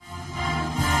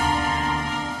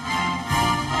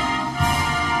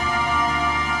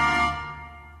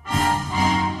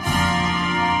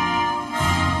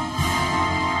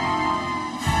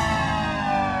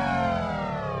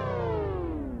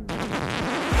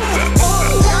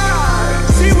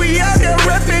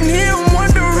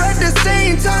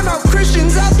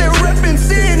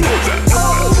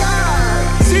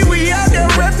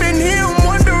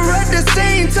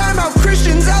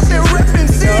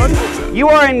You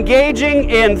are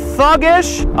engaging in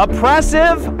thuggish,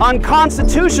 oppressive,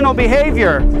 unconstitutional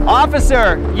behavior.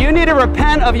 Officer, you need to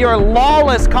repent of your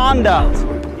lawless conduct.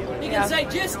 You can say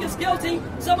Jessica's guilty,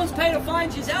 someone's paid a fine,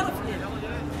 she's out of here.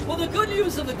 Well, the good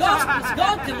news of the gospel is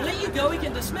God can let you go, He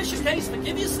can dismiss your case,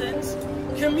 forgive your sins,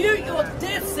 commute your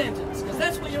death sentence, because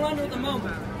that's what you're under at the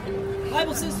moment. The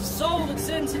Bible says the soul that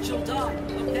sins, it shall die,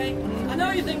 okay? I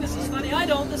know you think this is funny, I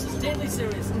don't, this is deadly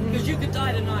serious, because you could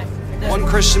die tonight. One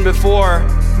Christian before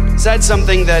said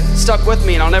something that stuck with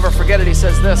me, and I'll never forget it. He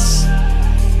says this: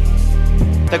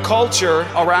 the culture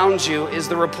around you is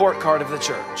the report card of the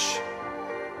church.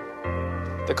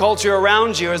 The culture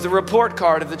around you is the report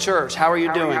card of the church. How are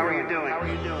you doing?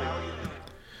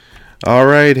 All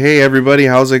right. Hey, everybody.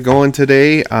 How's it going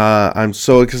today? I'm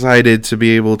so excited to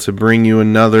be able to bring you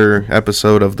another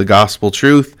episode of The Gospel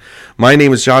Truth. My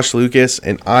name is Josh Lucas,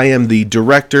 and I am the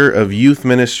Director of Youth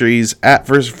Ministries at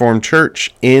First Reformed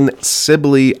Church in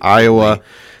Sibley, Iowa.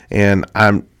 And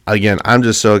I'm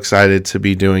just so excited to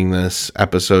be doing this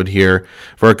episode here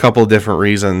for a couple of different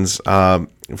reasons.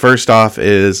 First off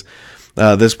is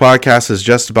this podcast is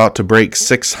just about to break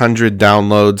 600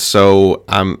 downloads, so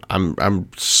I'm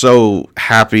so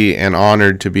happy and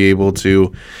honored to be able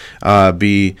to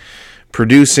be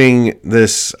producing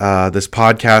this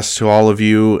podcast to all of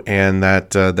you, and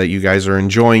that you guys are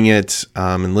enjoying it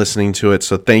and listening to it.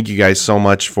 So thank you guys so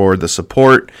much for the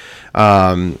support,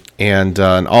 and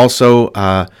also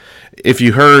if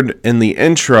you heard in the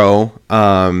intro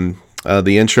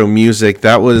music,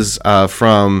 that was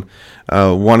from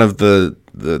one of the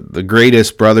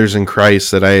greatest brothers in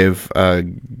Christ that I have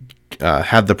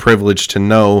had the privilege to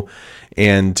know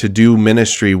and to do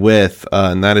ministry with,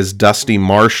 and that is Dusty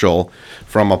Marshall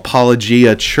from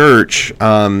Apologia Church.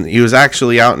 He was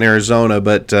actually out in Arizona,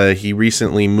 but he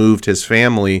recently moved his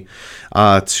family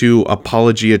to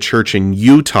Apologia Church in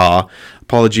Utah.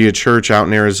 Apologia Church out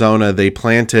in Arizona, they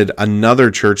planted another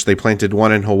church. They planted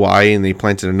one in Hawaii, and they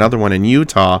planted another one in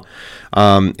Utah.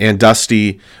 And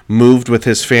Dusty moved with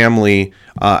his family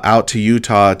out to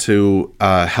Utah to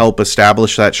help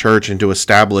establish that church and to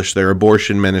establish their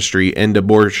abortion ministry,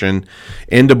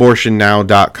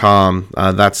 endabortionnow.com.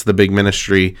 That's the big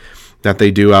ministry that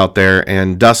they do out there.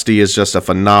 And Dusty is just a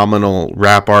phenomenal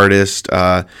rap artist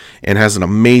and has an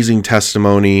amazing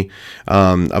testimony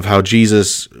of how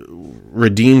Jesus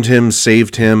redeemed him,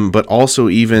 saved him, but also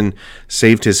even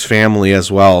saved his family as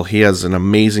well. He has an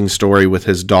amazing story with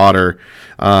his daughter.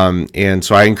 And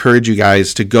so I encourage you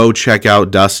guys to go check out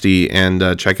Dusty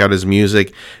and check out his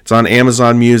music. It's on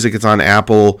Amazon Music. It's on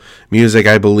Apple Music,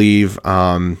 I believe.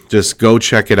 Just go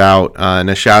check it out. And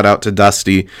a shout out to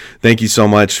Dusty. Thank you so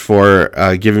much for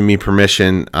giving me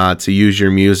permission to use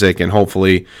your music. And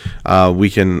hopefully we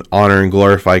can honor and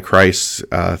glorify Christ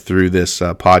through this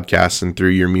podcast and through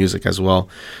your music as well.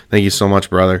 Thank you so much,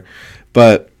 brother.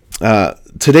 But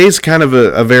today's kind of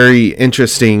a very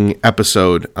interesting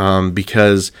episode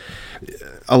because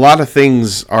a lot of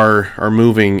things are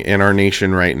moving in our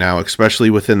nation right now,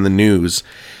 especially within the news.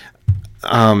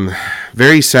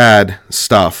 Very sad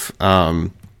stuff.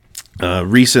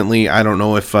 Recently, I don't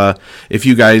know if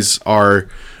you guys are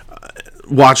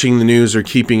watching the news or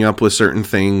keeping up with certain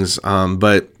things,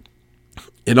 but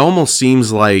it almost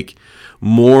seems like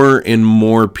more and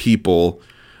more people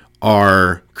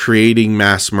are creating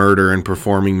mass murder and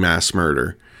performing mass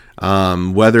murder,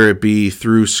 whether it be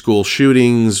through school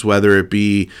shootings, whether it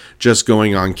be just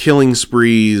going on killing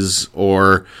sprees,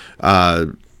 or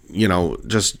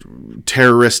just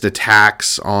terrorist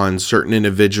attacks on certain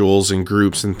individuals and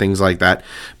groups and things like that.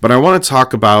 But I want to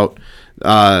talk about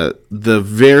the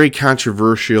very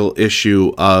controversial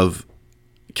issue of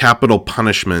capital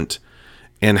punishment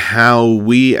and how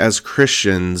we as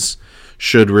Christians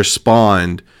should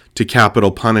respond to capital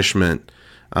punishment,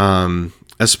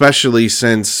 especially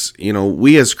since,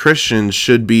 we as Christians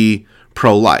should be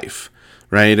pro-life,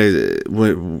 right?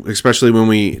 Especially when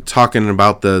we talking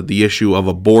about the issue of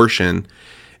abortion,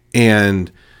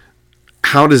 and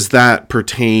how does that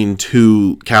pertain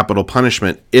to capital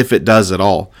punishment, if it does at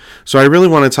all? So I really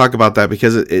want to talk about that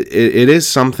because it is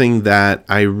something that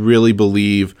I really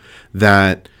believe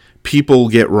that people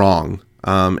get wrong.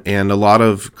 And a lot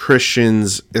of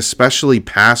Christians, especially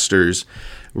pastors,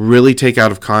 really take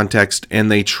out of context,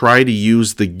 and they try to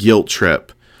use the guilt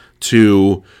trip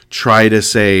to try to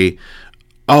say,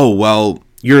 oh, well,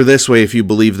 you're this way if you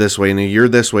believe this way, and you're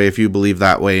this way if you believe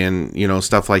that way, and,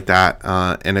 stuff like that.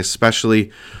 And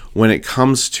especially when it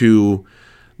comes to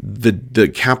the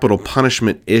capital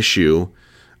punishment issue,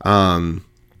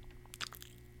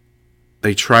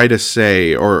 they try to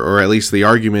say, or at least the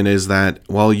argument is that,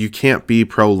 well, you can't be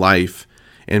pro-life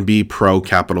and be pro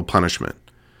capital punishment,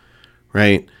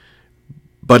 right?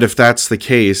 But if that's the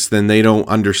case, then they don't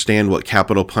understand what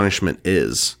capital punishment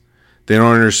is. They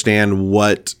don't understand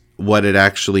what it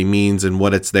actually means and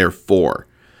what it's there for.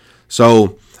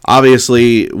 So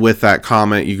obviously, with that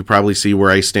comment, you could probably see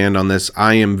where I stand on this.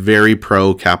 I am very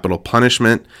pro capital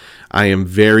punishment. I am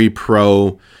very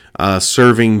pro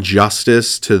serving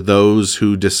justice to those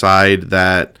who decide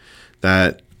that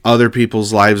other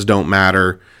people's lives don't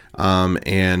matter,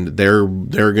 and they're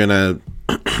going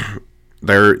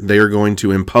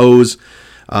to impose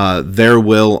their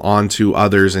will onto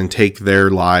others and take their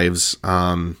lives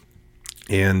and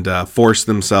force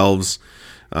themselves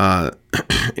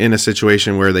in a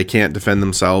situation where they can't defend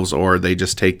themselves, or they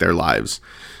just take their lives.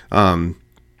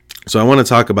 So I want to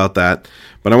talk about that,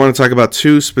 but I want to talk about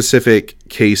two specific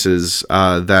cases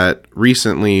that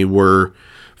recently were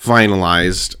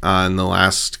finalized in the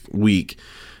last week.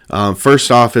 First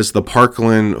off is the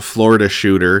Parkland, Florida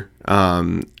shooter,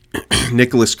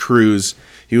 Nikolas Cruz.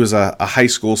 He was a high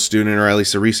school student, or at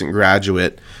least a recent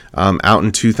graduate, out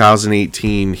in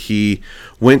 2018. He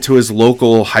went to his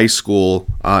local high school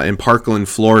in Parkland,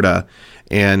 Florida,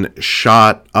 and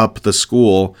shot up the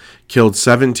school, killed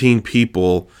 17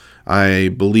 people. I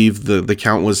believe the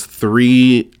count was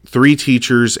three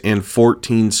teachers and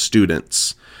 14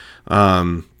 students.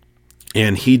 And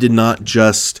he did not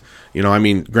just,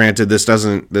 granted,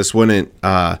 this wouldn't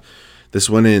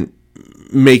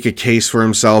make a case for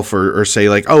himself or say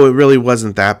like, oh, it really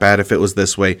wasn't that bad if it was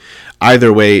this way.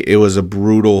 Either way, it was a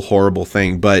brutal, horrible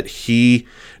thing. But he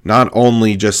not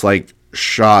only just like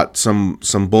shot some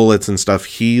bullets and stuff,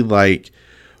 he like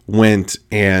went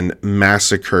and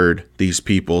massacred these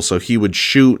people. So he would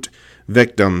shoot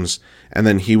victims, and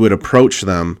then he would approach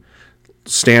them,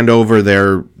 stand over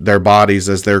their bodies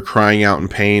as they're crying out in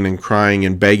pain and crying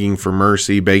and begging for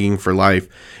mercy, begging for life,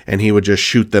 and he would just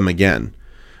shoot them again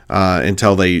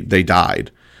until they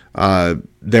died.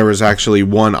 There was actually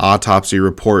one autopsy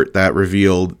report that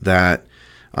revealed that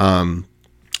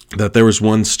there was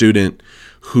one student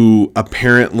who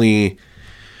apparently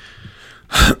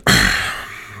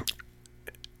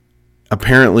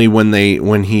when the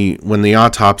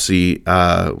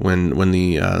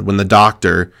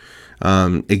doctor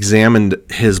examined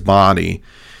his body,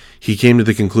 he came to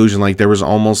the conclusion like there was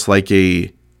almost like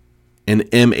an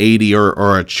M80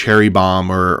 or a cherry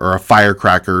bomb or a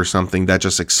firecracker or something that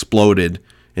just exploded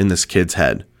in this kid's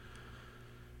head,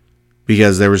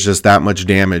 because there was just that much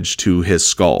damage to his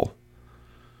skull.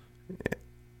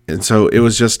 And so it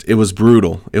was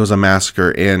brutal. It was a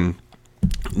massacre. And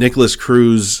Nikolas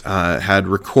Cruz had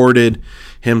recorded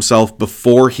himself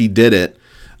before he did it,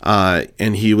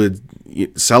 and he would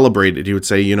celebrate it. He would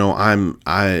say, I'm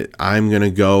going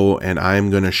to go and I'm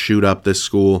going to shoot up this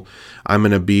school. I'm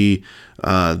going to be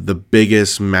the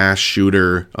biggest mass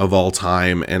shooter of all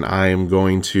time, and I'm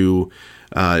going to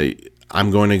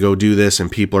go do this, and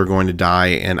people are going to die,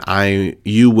 and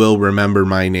you will remember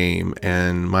my name,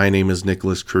 and my name is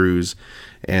Nikolas Cruz,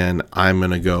 and I'm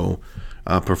going to go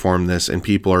perform this, and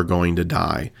people are going to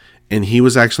die. And he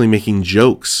was actually making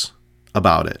jokes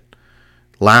about it,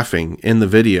 laughing in the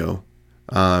video,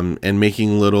 and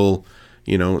making little,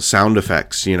 sound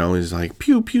effects. He's like,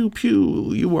 pew, pew,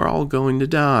 pew, you are all going to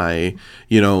die.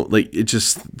 Like, it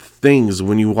just things,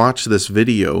 when you watch this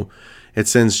video, it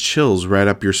sends chills right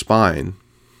up your spine,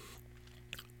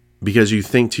 because you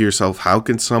think to yourself, how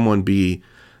can someone be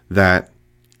that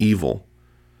evil?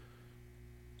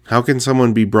 How can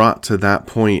someone be brought to that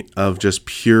point of just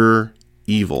pure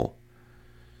evil?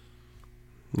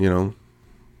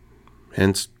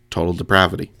 Hence total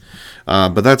depravity.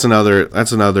 But that's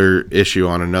another issue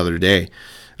on another day.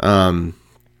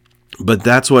 But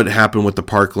that's what happened with the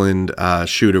Parkland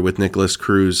shooter with Nikolas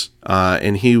Cruz.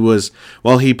 And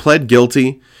he pled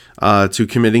guilty to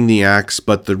committing the acts,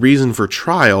 but the reason for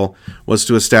trial was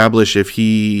to establish if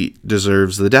he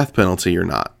deserves the death penalty or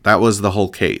not. That was the whole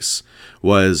case.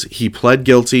 Was he pled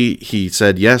guilty? He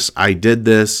said, yes, I did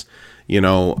this.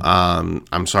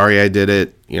 I'm sorry I did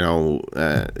it.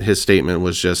 His statement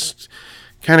was just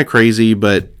kind of crazy,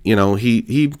 but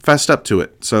he fessed up to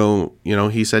it. So,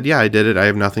 he said, yeah, I did it. I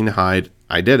have nothing to hide.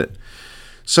 I did it.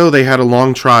 So they had a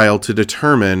long trial to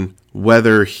determine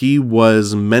whether he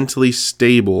was mentally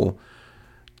stable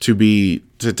to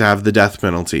have the death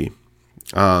penalty.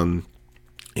 And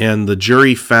the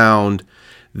jury found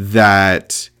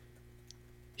that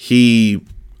he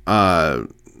does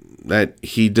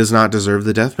not deserve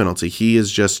the death penalty. He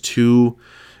is just too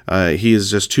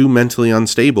mentally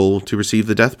unstable to receive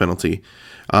the death penalty.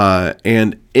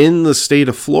 And in the state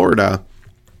of Florida,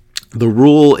 the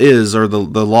rule is, or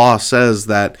the law says,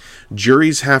 that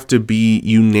juries have to be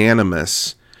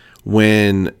unanimous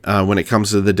when it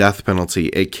comes to the death penalty.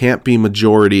 It can't be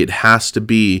majority. It has to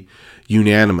be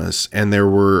unanimous. And there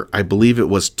were, I believe it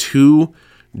was 2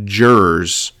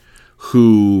 jurors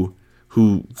who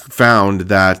found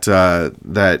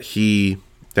that he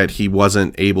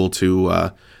wasn't able to,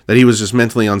 that he was just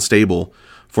mentally unstable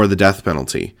for the death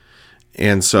penalty.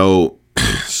 And so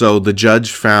the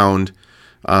judge found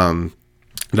that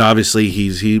obviously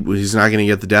he's not going to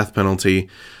get the death penalty,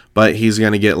 but he's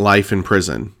going to get life in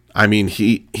prison. I mean,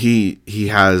 he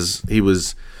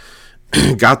was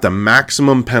got the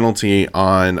maximum penalty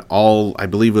on all, I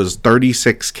believe it was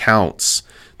 36 counts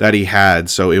that he had.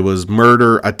 So it was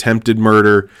murder, attempted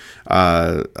murder,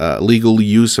 legal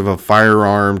use of a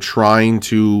firearm, trying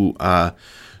to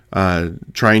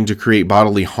create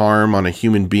bodily harm on a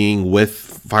human being with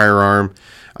firearm.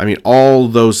 I mean, all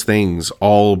those things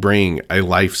all bring a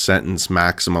life sentence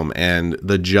maximum, and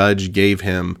the judge gave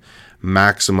him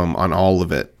maximum on all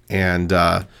of it, and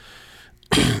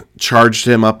charged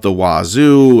him up the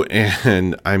wazoo.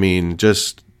 And I mean,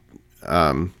 just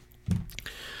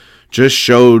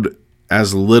showed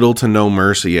as little to no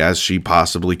mercy as she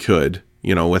possibly could,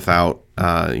 without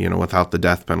the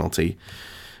death penalty.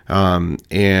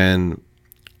 And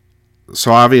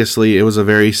so obviously it was a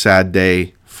very sad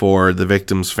day for the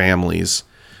victims' families,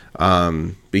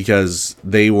 because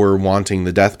they were wanting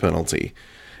the death penalty,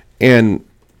 and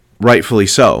rightfully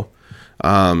so.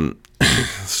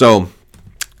 So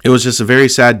it was just a very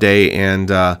sad day,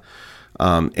 and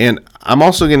I'm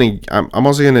also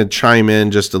gonna chime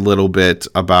in just a little bit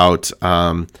about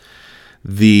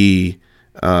the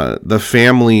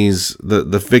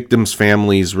victims'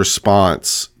 families'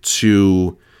 response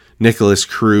to Nikolas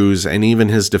Cruz and even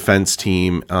his defense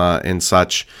team and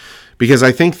such, because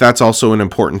I think that's also an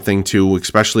important thing too,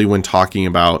 especially when talking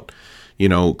about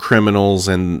criminals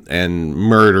and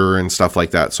murder and stuff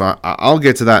like that. So I'll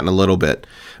get to that in a little bit,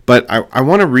 but I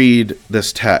want to read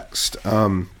this text,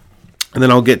 and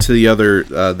then I'll get to the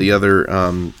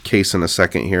other case in a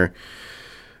second here.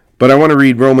 But I want to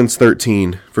read Romans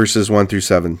 13 verses 1 through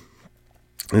 7.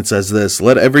 It says this: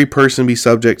 "Let every person be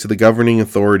subject to the governing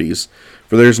authorities,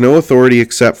 for there is no authority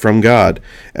except from God,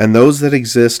 and those that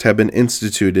exist have been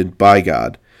instituted by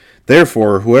God.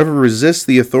 Therefore, whoever resists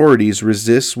the authorities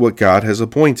resists what God has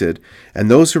appointed, and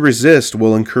those who resist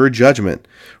will incur judgment.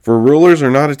 For rulers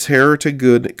are not a terror to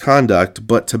good conduct,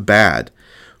 but to bad.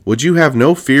 Would you have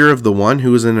no fear of the one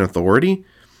who is in authority?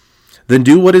 Then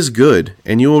do what is good,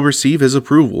 and you will receive his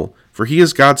approval, for he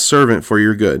is God's servant for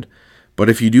your good. But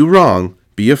if you do wrong,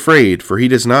 be afraid, for he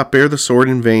does not bear the sword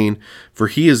in vain, for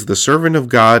he is the servant of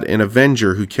God, an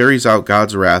avenger who carries out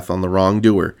God's wrath on the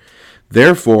wrongdoer.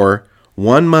 Therefore,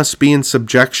 one must be in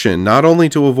subjection, not only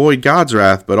to avoid God's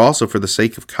wrath, but also for the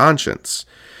sake of conscience.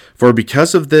 For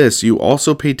because of this you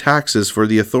also pay taxes, for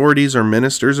the authorities are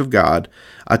ministers of God,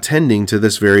 attending to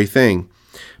this very thing.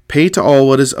 Pay to all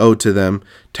what is owed to them,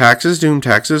 taxes to whom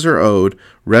taxes are owed,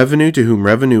 revenue to whom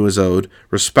revenue is owed,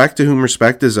 respect to whom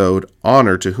respect is owed,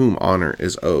 honor to whom honor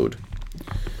is owed."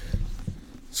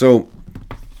 So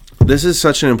this is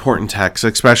such an important text,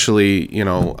 especially,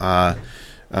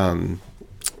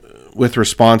 with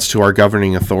response to our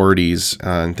governing authorities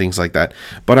and things like that.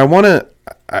 But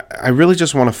I really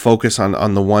just want to focus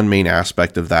on the one main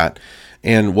aspect of that,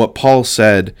 and what Paul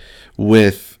said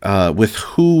with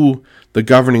who the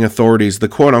governing authorities, the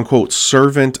quote-unquote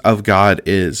servant of God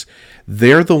is.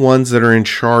 They're the ones that are in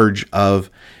charge of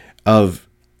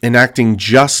enacting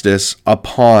justice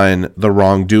upon the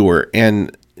wrongdoer.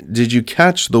 And did you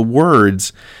catch the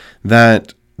words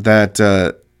that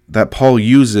Paul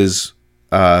uses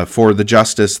for the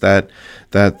justice that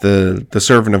the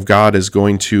servant of God is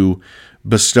going to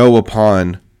bestow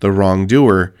upon the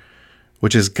wrongdoer,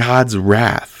 which is God's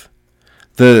wrath?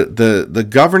 The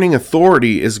governing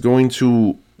authority is going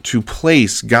to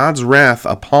place God's wrath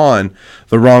upon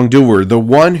the wrongdoer, the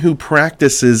one who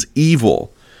practices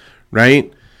evil,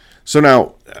 right? So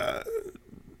now,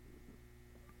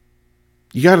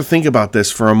 you got to think about this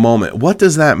for a moment. What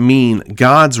does that mean,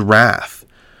 God's wrath?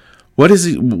 What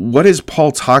is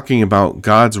Paul talking about,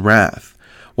 God's wrath?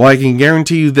 Well, I can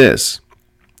guarantee you this.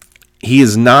 He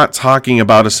is not talking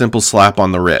about a simple slap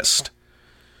on the wrist.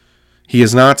 He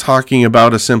is not talking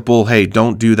about a simple, hey,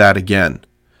 don't do that again,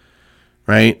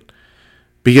 right?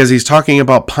 Because he's talking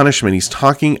about punishment. He's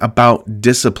talking about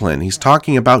discipline. He's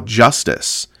talking about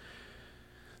justice.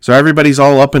 So everybody's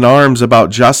all up in arms about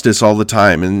justice all the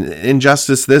time, and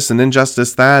injustice this and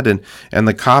injustice that, and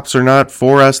the cops are not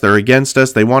for us. They're against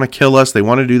us. They want to kill us. They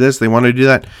want to do this. They want to do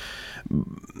that.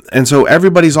 And so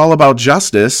everybody's all about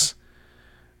justice,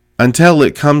 until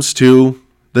it comes to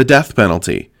the death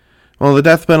penalty. Well, the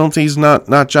death penalty is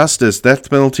not justice. Death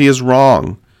penalty is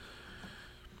wrong.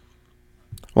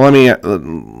 Well,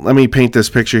 let me paint this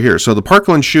picture here. So the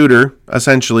Parkland shooter,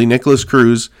 essentially, Nikolas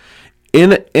Cruz,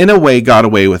 in a way got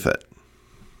away with it.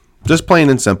 Just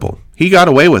plain and simple. He got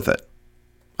away with it.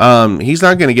 He's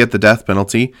not going to get the death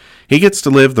penalty. He gets to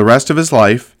live the rest of his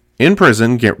life in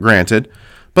prison, granted,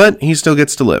 but he still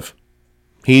gets to live.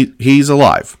 He's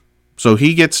alive. So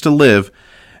he gets to live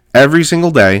every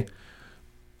single day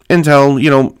until,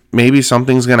 maybe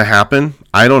something's going to happen.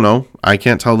 I don't know. I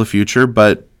can't tell the future,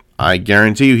 but I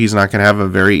guarantee you he's not going to have a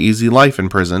very easy life in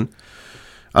prison.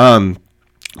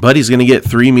 But he's going to get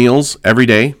 3 meals every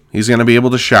day. He's going to be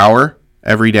able to shower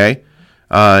every day.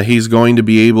 He's going to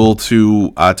be able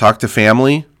to talk to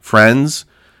family, friends,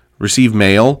 receive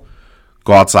mail,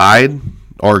 go outside,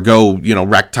 or go,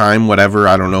 rec time, whatever.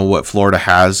 I don't know what Florida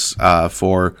has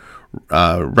for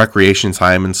recreation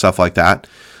time and stuff like that.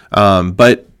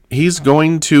 But he's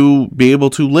going to be able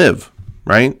to live,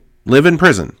 right? Live in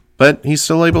prison. But he's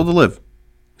still able to live.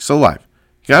 He's still alive.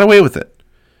 He got away with it.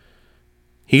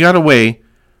 He got away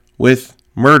with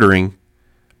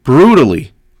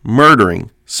brutally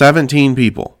murdering 17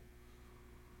 people.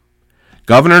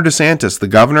 Governor DeSantis, the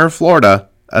governor of Florida,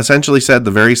 essentially said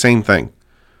the very same thing.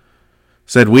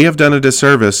 Said, we have done a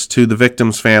disservice to the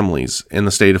victims' families in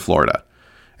the state of Florida.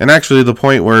 And actually the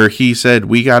point where he said,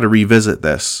 we got to revisit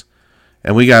this.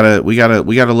 And we got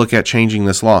to look at changing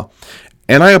this law.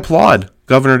 And I applaud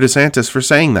Governor DeSantis for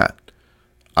saying that.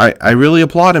 I really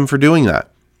applaud him for doing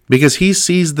that, because he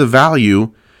sees the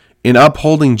value in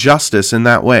upholding justice in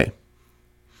that way.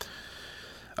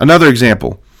 Another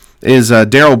example is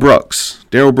Darrell Brooks.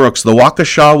 Darrell Brooks, the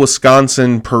Waukesha,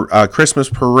 Wisconsin Christmas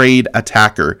parade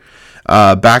attacker.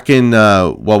 Back in,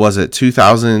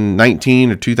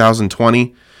 2019 or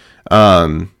 2020,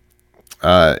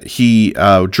 he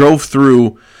drove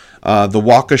through the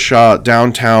Waukesha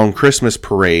downtown Christmas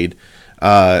parade,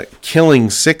 killing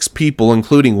 6 people,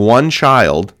 including 1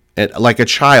 child, like a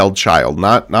child,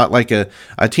 not like a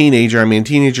teenager. I mean, a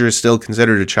teenager is still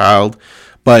considered a child,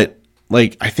 but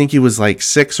I think he was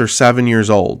 6 or 7 years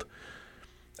old.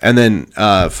 And then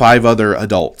 5 other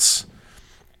adults.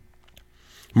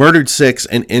 Murdered 6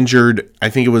 and injured, I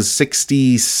think it was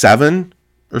 67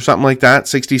 or something like that,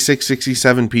 66,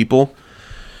 67 people.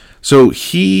 So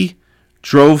he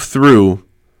drove through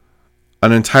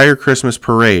an entire Christmas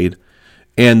parade,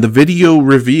 and the video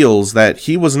reveals that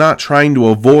he was not trying to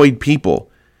avoid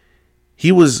people.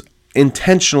 He was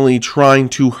intentionally trying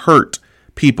to hurt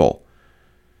people.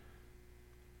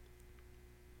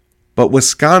 But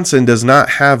Wisconsin does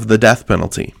not have the death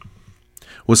penalty.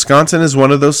 Wisconsin is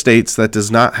one of those states that does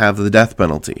not have the death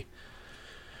penalty.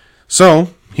 So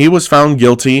he was found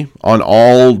guilty on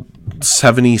all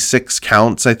 76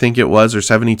 counts, I think it was, or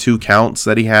 72 counts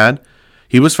that he had.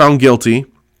 He was found guilty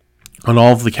on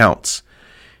all of the counts.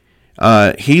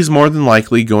 He's more than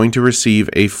likely going to receive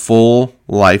a full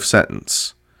life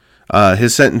sentence.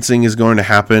 His sentencing is going to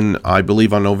happen, I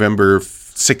believe, on November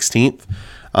 16th.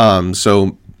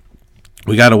 So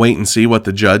we got to wait and see what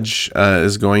the judge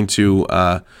is going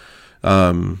to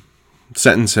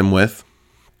sentence him with.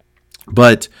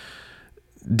 But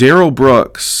Darrell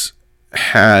Brooks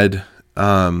had...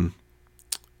 that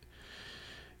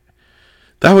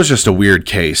was just a weird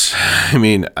case. I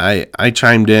mean, I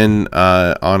chimed in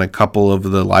on a couple of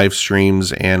the live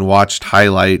streams and watched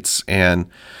highlights, and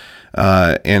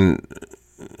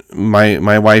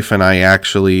my wife and I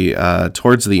actually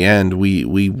towards the end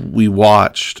we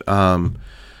watched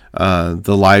the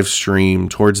live stream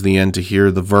towards the end to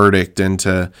hear the verdict and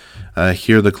to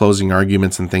hear the closing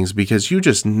arguments and things, because you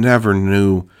just never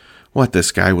knew what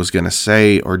this guy was going to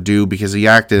say or do, because he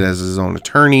acted as his own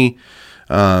attorney.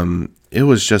 It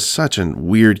was just such a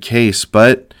weird case,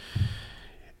 but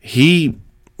he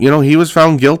was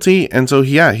found guilty, and so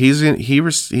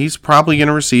he's probably going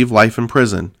to receive life in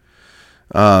prison.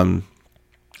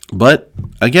 But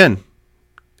again,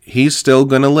 he's still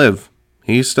going to live.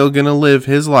 He's still going to live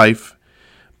his life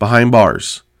behind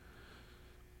bars.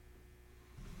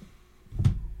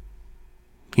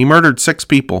 He murdered 6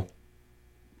 people,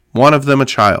 one of them a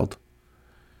child.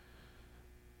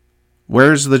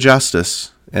 Where's the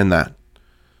justice in that?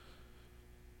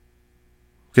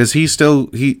 Because he still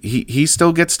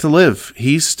gets to live.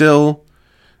 He still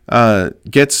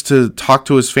gets to talk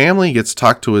to his family, he gets to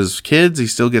talk to his kids, he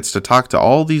still gets to talk to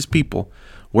all these people.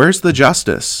 Where's the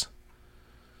justice?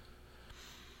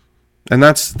 And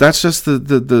that's just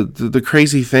the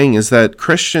crazy thing, is that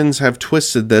Christians have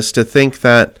twisted this to think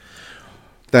that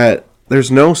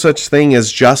there's no such thing as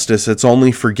justice, it's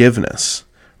only forgiveness,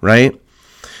 right?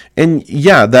 And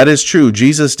yeah, that is true.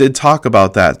 Jesus did talk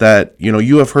about that,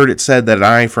 you have heard it said that an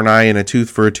eye for an eye and a tooth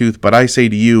for a tooth. But I say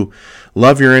to you,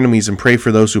 love your enemies and pray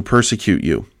for those who persecute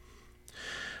you.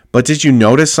 But did you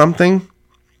notice something?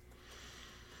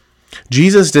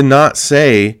 Jesus did not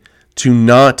say to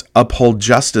not uphold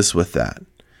justice with that.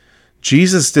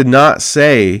 Jesus did not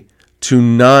say to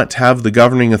not have the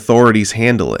governing authorities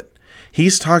handle it.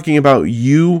 He's talking about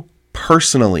you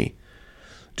personally.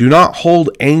 Do not hold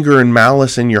anger and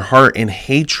malice in your heart and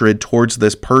hatred towards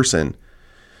this person,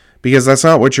 because that's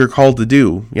not what you're called to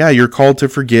do. Yeah, you're called to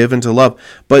forgive and to love,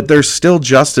 but there's still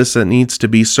justice that needs to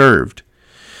be served.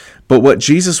 But what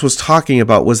Jesus was talking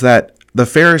about was that the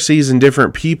Pharisees and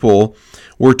different people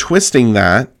were twisting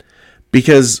that,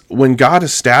 because when God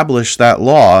established that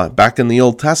law back in the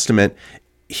Old Testament,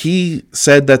 he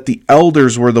said that the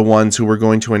elders were the ones who were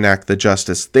going to enact the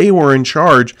justice. They were in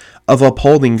charge of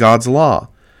upholding God's law.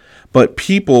 But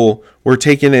people were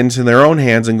taking it into their own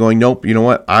hands and going, nope, you know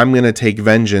what? I'm going to take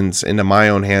vengeance into my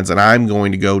own hands, and I'm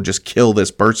going to go just kill this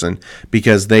person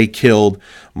because they killed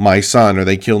my son or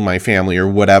they killed my family or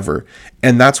whatever.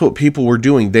 And that's what people were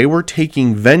doing. They were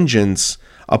taking vengeance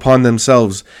upon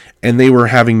themselves, and they were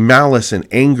having malice and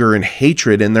anger and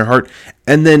hatred in their heart.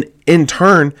 And then in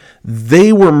turn,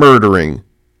 they were murdering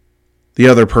the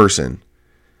other person.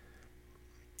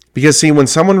 Because see, when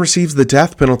someone receives the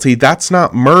death penalty, that's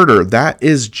not murder, that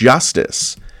is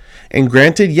justice. And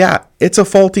granted, yeah, it's a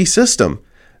faulty system.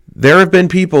 There have been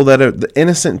people that are the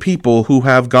innocent people who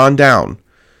have gone down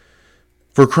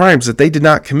for crimes that they did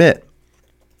not commit.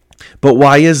 But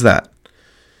why is that?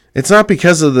 It's not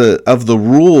because of the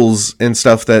rules and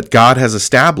stuff that God has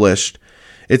established.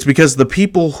 It's because the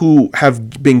people who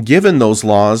have been given those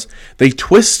laws, they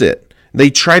twist it. They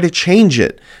try to change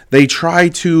it. They try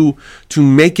to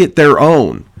make it their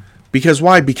own. Because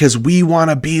why? Because we want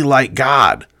to be like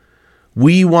God.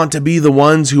 We want to be the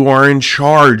ones who are in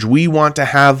charge. We want to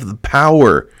have the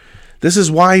power. This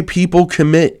is why people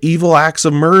commit evil acts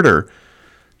of murder.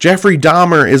 Jeffrey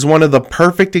Dahmer is one of the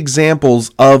perfect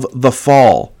examples of the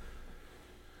fall.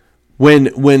 When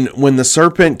the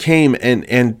serpent came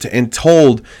and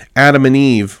told Adam and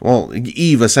Eve, well,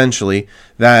 Eve essentially,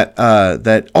 that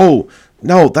oh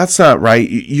no, that's not right.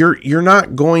 You're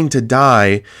not going to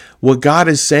die. What God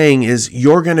is saying is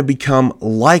you're going to become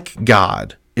like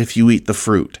God if you eat the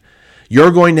fruit. You're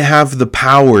going to have the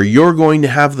power. You're going to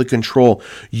have the control.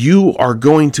 You are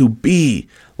going to be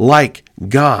like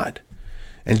God.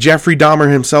 And Jeffrey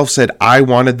Dahmer himself said, I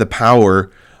wanted the power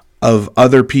of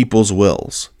other people's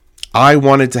wills. I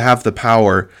wanted to have the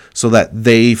power so that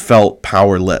they felt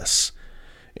powerless.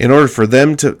 In order for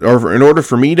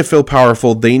me to feel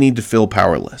powerful, they need to feel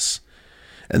powerless.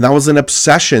 And that was an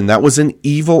obsession. That was an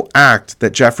evil act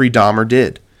that Jeffrey Dahmer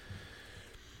did.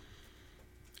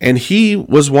 And he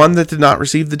was one that did not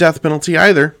receive the death penalty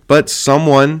either, but some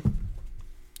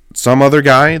other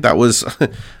guy that was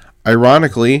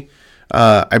ironically,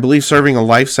 I believe serving a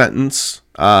life sentence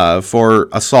for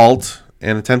assault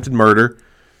and attempted murdered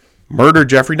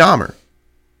Jeffrey Dahmer.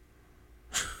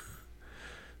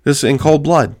 This in cold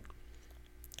blood.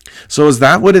 So is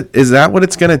that what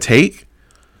it's going to take?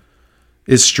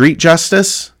 Is street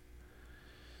justice?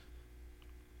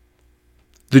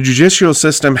 The judicial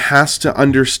system has to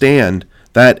understand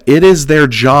that it is their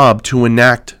job to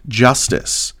enact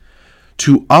justice,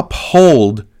 to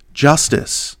uphold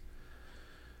justice.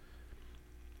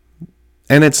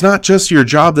 And it's not just your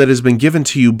job that has been given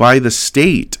to you by the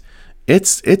state.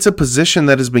 It's a position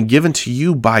that has been given to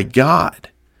you by God.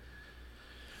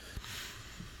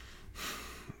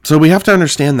 So we have to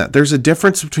understand that there's a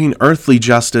difference between earthly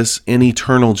justice and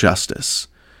eternal justice,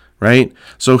 right?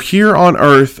 So here on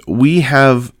earth, we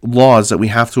have laws that we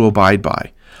have to abide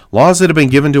by. Laws that have been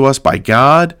given to us by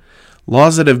God,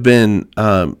 laws that have been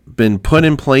put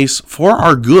in place for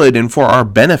our good and for our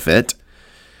benefit.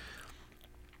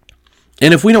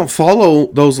 And if we don't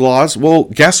follow those laws, well,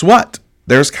 guess what?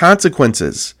 There's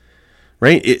consequences,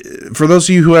 right? For those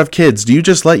of you who have kids, do you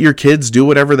just let your kids do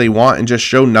whatever they want and just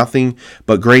show nothing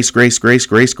but grace, grace, grace,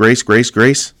 grace, grace, grace,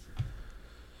 grace?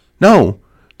 No,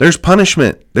 there's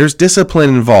punishment. There's discipline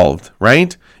involved,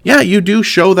 right? Yeah, you do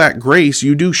show that grace.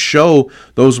 You do show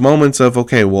those moments of,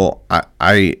 okay, well,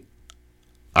 I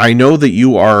know that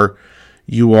you are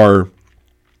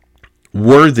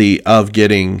worthy of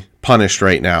getting punished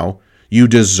right now. You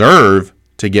deserve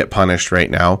to get punished right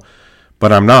now,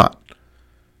 but I'm not.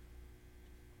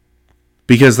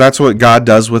 Because that's what God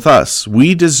does with us.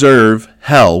 We deserve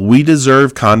hell. We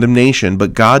deserve condemnation,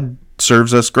 but God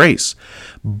serves us grace.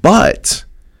 But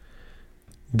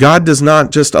God does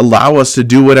not just allow us to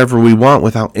do whatever we want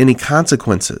without any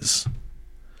consequences.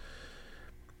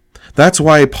 That's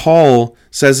why Paul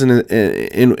says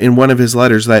in one of his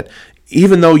letters that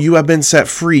even though you have been set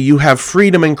free, you have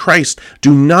freedom in Christ.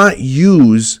 Do not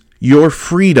use your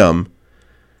freedom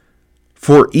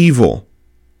for evil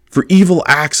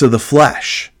acts of the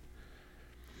flesh.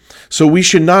 So we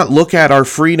should not look at our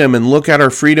freedom and look at our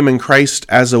freedom in Christ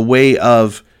as a way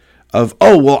of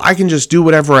oh, well, I can just do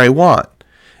whatever I want.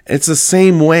 It's the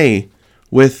same way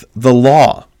with the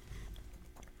law.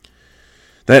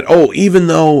 That, oh, even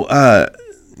though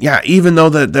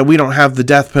that we don't have the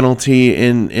death penalty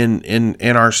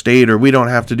in our state, or we don't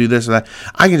have to do this or that,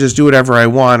 I can just do whatever I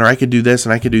want, or I could do this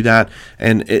and I could do that,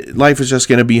 and life is just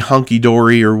going to be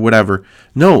hunky-dory or whatever.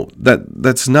 No,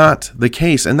 that's not the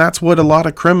case, and that's what a lot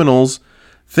of criminals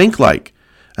think like,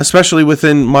 especially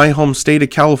within my home state of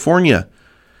California.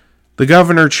 The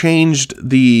governor changed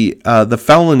the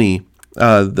felony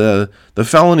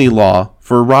law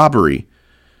for robbery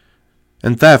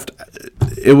and theft.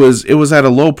 It was at a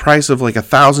low price of like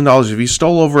 $1,000. If you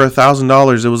stole over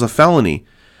 $1,000, it was a felony.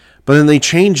 But then they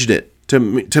changed it to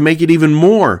make it even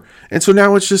more. And so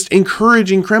now it's just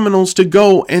encouraging criminals to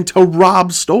go and to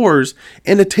rob stores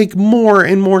and to take more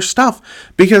and more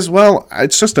stuff. Because, well,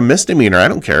 it's just a misdemeanor. I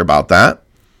don't care about that.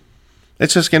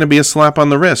 It's just going to be a slap on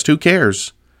the wrist. Who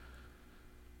cares?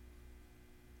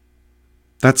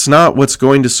 That's not what's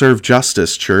going to serve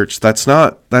justice, church. That's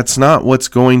not what's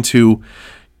going to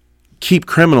keep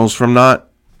criminals from not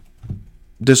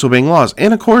disobeying laws.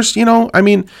 And of course,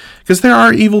 because there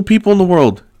are evil people in the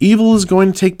world. Evil is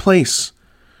going to take place,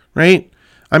 right?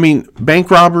 I mean,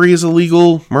 bank robbery is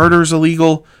illegal, murder is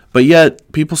illegal, but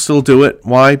yet people still do it.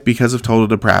 Why? Because of total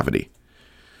depravity.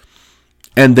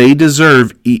 And they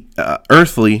deserve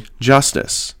earthly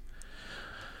justice.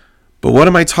 But what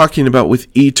am I talking about with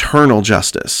eternal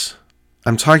justice?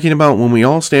 I'm talking about when we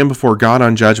all stand before God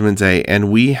on Judgment Day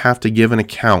and we have to give an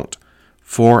account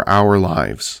for our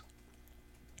lives.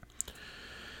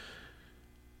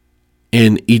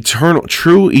 And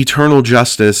true eternal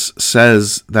justice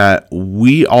says that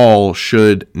we all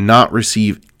should not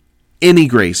receive any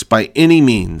grace by any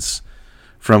means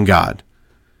from God.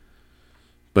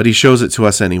 But he shows it to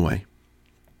us anyway.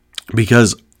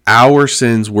 Because our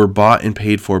sins were bought and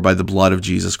paid for by the blood of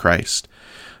Jesus Christ.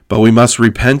 But we must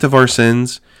repent of our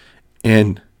sins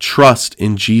and trust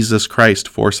in Jesus Christ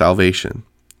for salvation.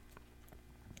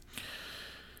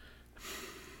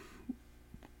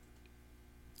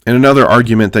 And another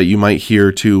argument that you might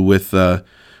hear too with the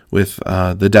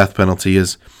death penalty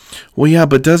is, well, yeah,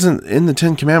 but in the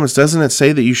Ten Commandments, doesn't it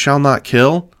say that you shall not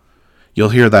kill? You'll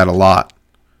hear that a lot.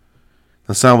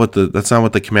 That's not what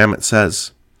the commandment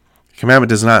says. Commandment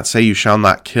does not say you shall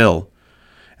not kill.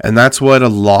 And that's what a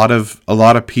lot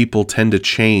of people tend to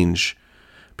change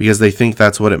because they think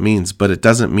that's what it means, but it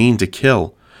doesn't mean to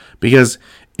kill. Because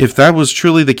if that was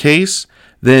truly the case,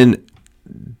 then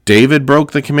David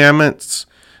broke the commandments,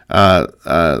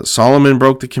 Solomon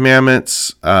broke the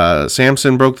commandments,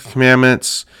 Samson broke the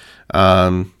commandments.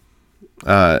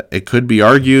 It could be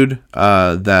argued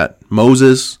that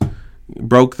Moses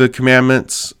broke the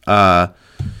commandments.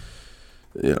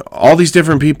 All these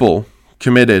different people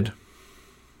committed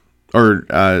or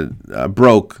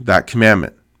broke that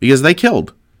commandment because they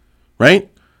killed,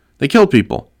 right? They killed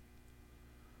people.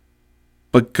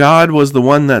 But God was the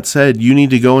one that said, you need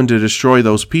to go and to destroy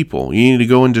those people. You need to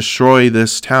go and destroy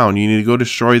this town. You need to go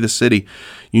destroy the city.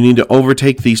 You need to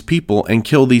overtake these people and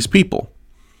kill these people.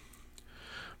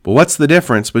 But what's the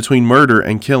difference between murder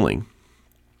and killing?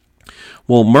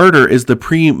 Well, murder is the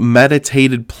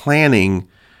premeditated planning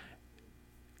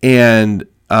and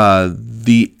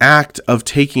the act of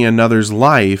taking another's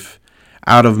life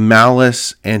out of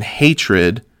malice and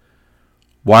hatred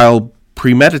while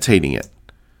premeditating it,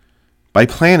 by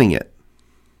planning it.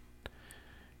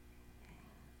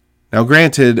 Now,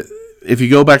 granted, if you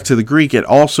go back to the Greek, it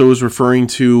also is referring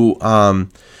to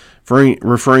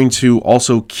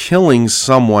also killing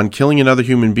someone, killing another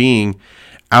human being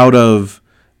out of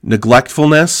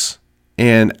neglectfulness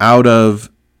and out of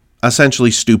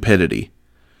essentially stupidity.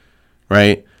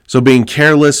 Right? So being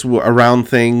careless around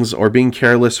things or being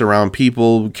careless around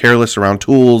people, careless around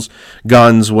tools,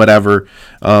 guns, whatever,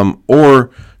 or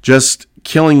just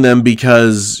killing them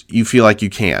because you feel like you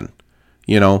can,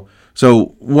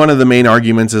 So one of the main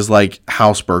arguments is like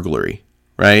house burglary,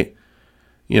 right?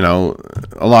 A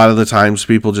lot of the times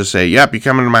people just say, yep, you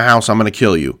come into my house, I'm going to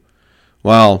kill you.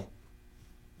 Well,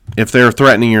 if they're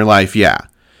threatening your life, yeah.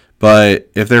 But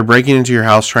if they're breaking into your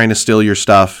house trying to steal your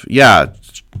stuff, yeah,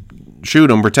 shoot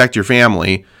them, protect your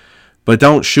family, but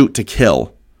don't shoot to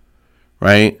kill,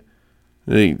 right?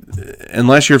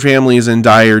 Unless your family is in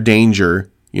dire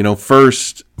danger,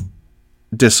 first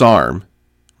disarm,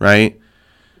 right? I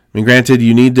mean, granted,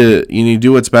 you need to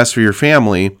do what's best for your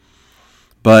family,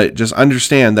 but just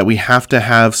understand that we have to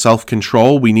have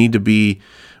self-control. We need to be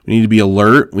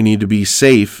alert. We need to be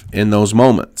safe in those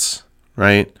moments,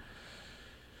 right?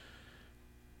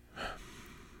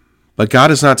 But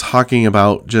God is not talking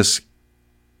about just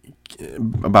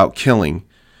about killing.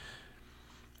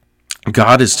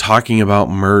 God is talking about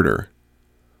murder.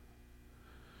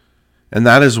 And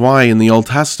that is why in the Old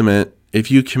Testament,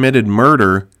 if you committed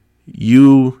murder,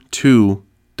 you too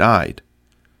died.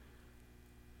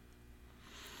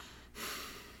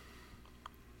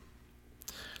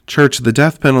 Church, the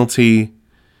death penalty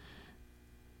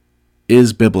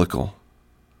is biblical.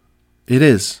 It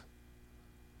is.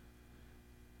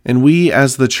 And we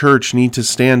as the church need to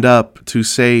stand up to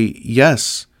say,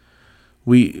 yes,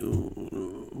 we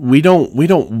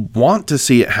don't want to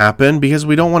see it happen because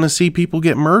we don't want to see people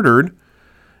get murdered.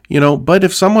 But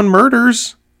if someone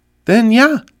murders, then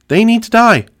yeah, they need to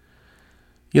die.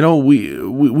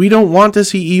 We don't want to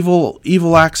see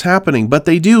evil acts happening, but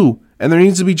they do, and there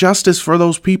needs to be justice for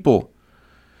those people.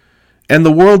 And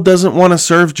the world doesn't want to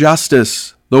serve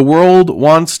justice. The world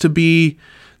wants to be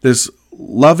this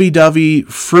lovey-dovey,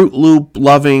 Fruit Loop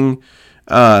loving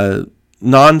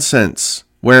nonsense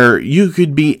where you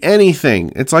could be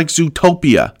anything. It's like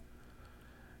Zootopia.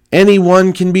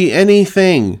 Anyone can be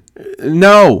anything.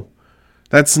 No,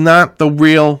 that's not the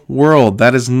real world.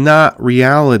 That is not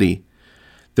reality.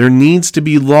 There needs to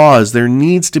be laws. There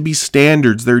needs to be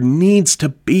standards. There needs to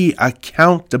be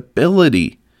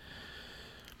accountability.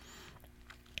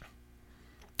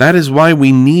 That is why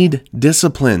we need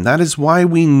discipline. That is why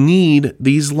we need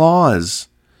these laws,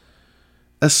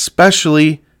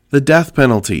 especially the death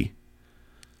penalty.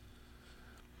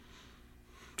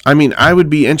 I mean, I would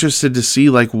be interested to see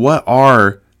what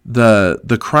are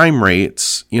the crime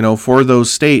rates, for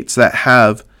those states that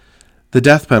have the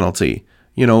death penalty.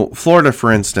 Florida,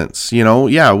 for instance,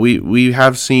 we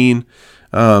have seen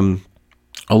a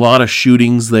lot of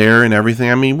shootings there and everything.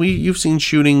 I mean, you've seen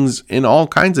shootings in all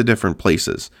kinds of different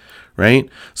places, right?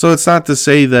 So it's not to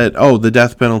say that, the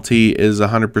death penalty is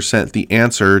 100% the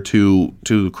answer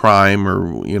to crime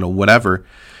or, whatever.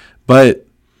 But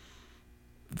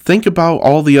think about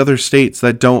all the other states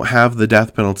that don't have the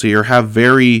death penalty or have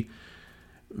very,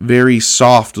 very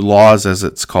soft laws, as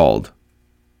it's called.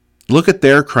 Look at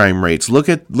their crime rates. Look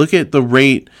at the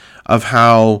rate of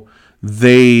how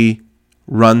they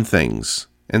run things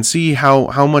and see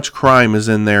how much crime is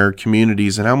in their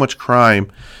communities and how much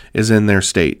crime is in their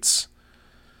states.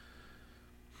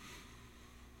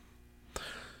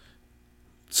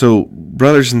 So,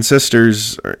 brothers and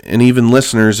sisters, and even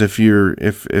listeners, if you're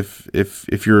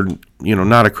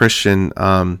not a Christian,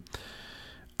 I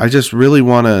just really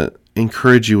want to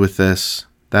encourage you with this,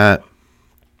 that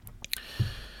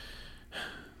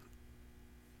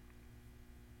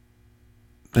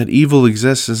evil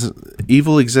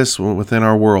exists within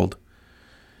our world,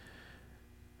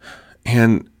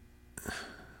 and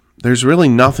there's really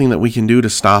nothing that we can do to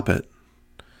stop it.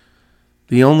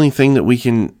 The only thing that we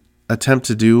can attempt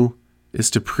to do is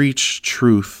to preach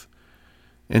truth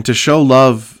and to show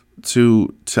love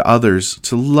to others,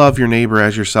 to love your neighbor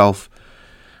as yourself.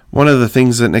 One of the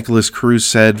things that Nicholas Cruz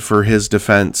said for his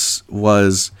defense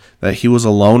was that he was a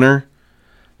loner,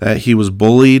 that he was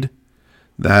bullied,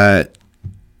 that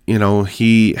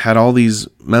he had all these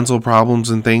mental problems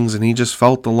and things, and he just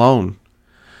felt alone.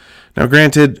 Now,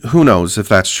 granted, who knows if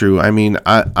that's true? I mean,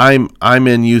 I'm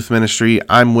in youth ministry.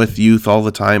 I'm with youth all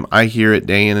the time. I hear it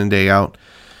day in and day out.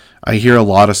 I hear a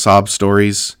lot of sob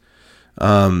stories.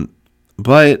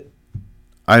 But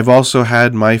I've also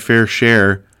had my fair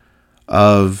share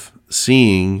of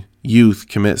seeing youth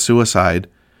commit suicide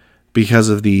because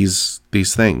of these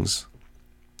things.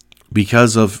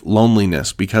 Because of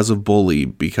loneliness, because of bully,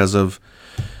 because of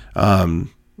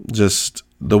just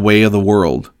the way of the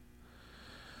world.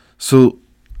 So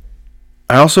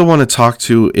I also want to talk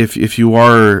to, if you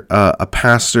are a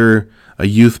pastor, a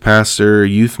youth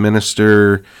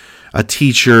minister, a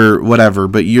teacher, whatever,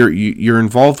 but you're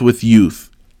involved with youth,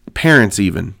 parents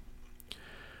even.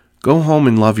 Go home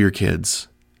and love your kids.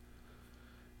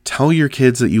 Tell your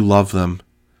kids that you love them.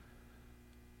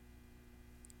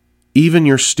 Even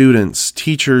your students,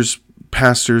 teachers,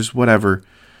 pastors, whatever.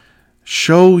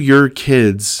 Show your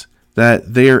kids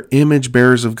that they are image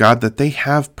bearers of God, that they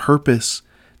have purpose,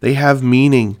 they have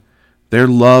meaning, they're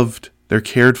loved, they're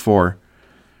cared for.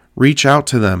 Reach out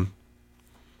to them,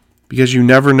 because you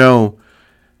never know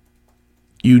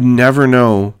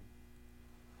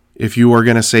if you are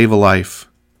going to save a life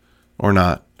or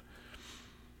not.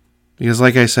 Because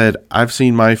like I said, I've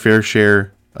seen my fair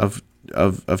share of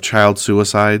child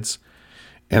suicides,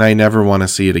 and I never want to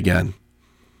see it again.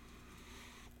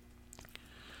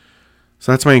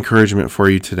 So that's my encouragement for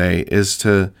you today, is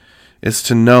to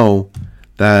know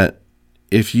that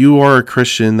if you are a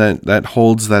Christian that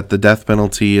holds that the death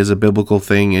penalty is a biblical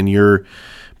thing, and you're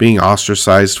being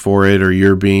ostracized for it, or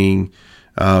you're being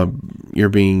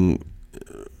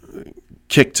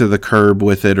kicked to the curb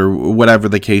with it, or whatever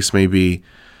the case may be,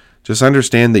 just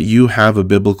understand that you have a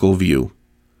biblical view.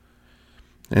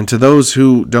 And to those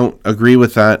who don't agree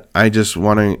with that, I just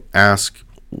want to ask,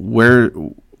 where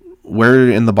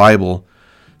in the Bible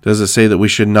does it say that we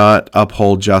should not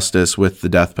uphold justice with the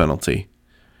death penalty?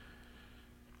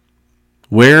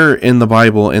 Where in the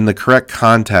Bible, in the correct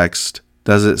context,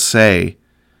 does it say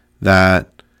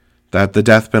that the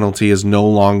death penalty is no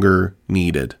longer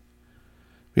needed?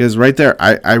 Because right there,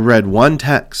 I read one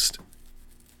text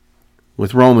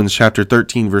with Romans chapter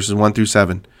 13, verses 1 through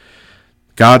 7.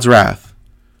 God's wrath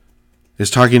is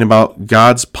talking about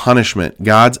God's punishment,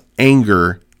 God's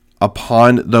anger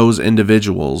upon those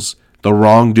individuals, the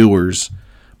wrongdoers,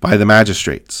 by the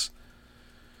magistrates.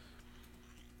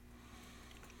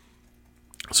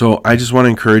 So I just want to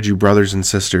encourage you, brothers and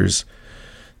sisters,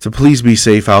 to please be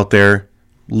safe out there.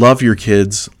 Love your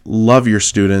kids, love your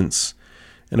students,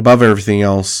 and above everything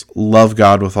else, love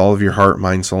God with all of your heart,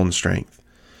 mind, soul, and strength.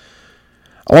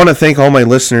 I want to thank all my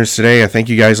listeners today. I thank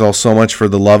you guys all so much for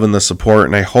the love and the support,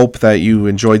 and I hope that you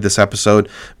enjoyed this episode.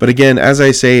 But again, as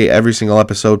I say every single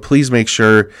episode, please make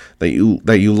sure that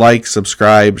you like,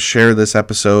 subscribe, share this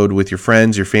episode with your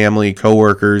friends, your family,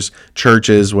 coworkers,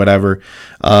 churches, whatever.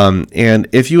 And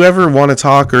if you ever want to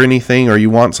talk or anything, or you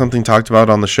want something talked about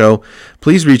on the show,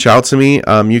 please reach out to me.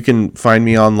 You can find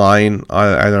me online,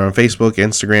 either on Facebook,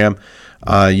 Instagram.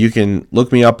 You can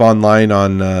look me up online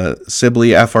on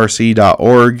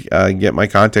sibleyfrc.org, get my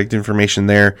contact information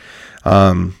there.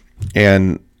 And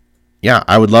yeah,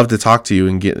 I would love to talk to you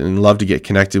and love to get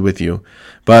connected with you.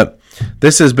 But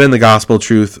this has been The Gospel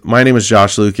Truth. My name is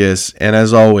Josh Lucas, and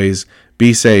as always,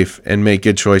 be safe and make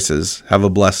good choices. Have a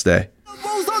blessed day.